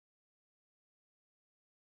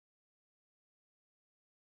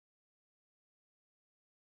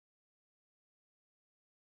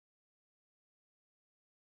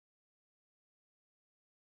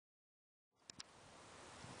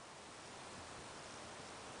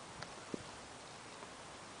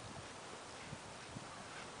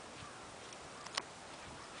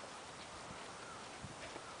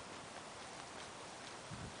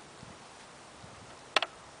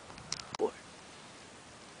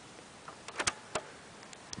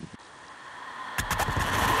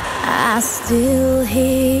I still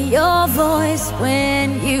hear your voice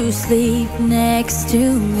when you sleep next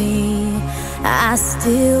to me. I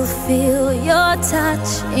still feel your touch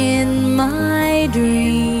in my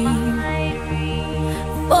dream.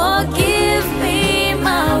 Forgive me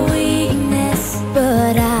my weakness,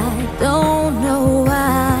 but I don't know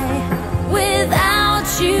why. Without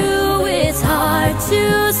you, it's hard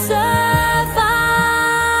to survive.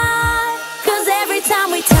 'Cause every time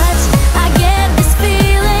we touch, I get this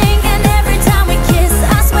feeling, and every time we kiss,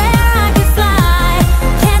 I swear I could fly.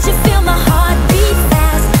 Can't you feel my heart beat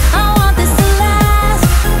fast? I want this to last.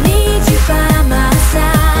 Need you by my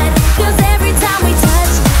side. 'Cause every time we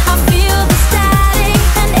touch, I feel the static,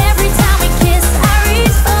 and every time we kiss, I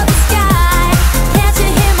reach for the sky. Can't you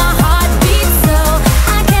hear my heart beat? So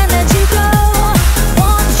I can't let you go.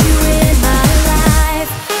 Want you in my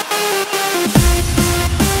life.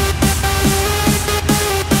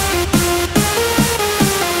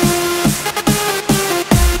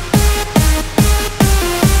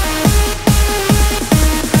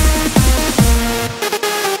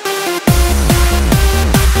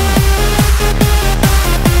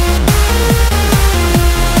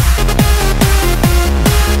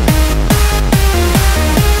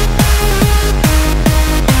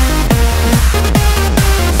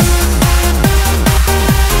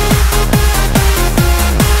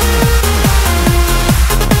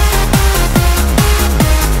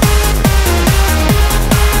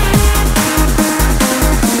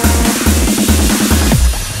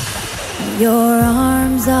 Your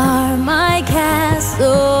arms are my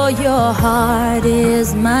castle, your heart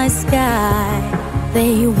is my sky.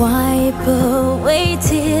 They wipe away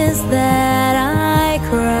tears that I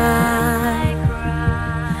cry.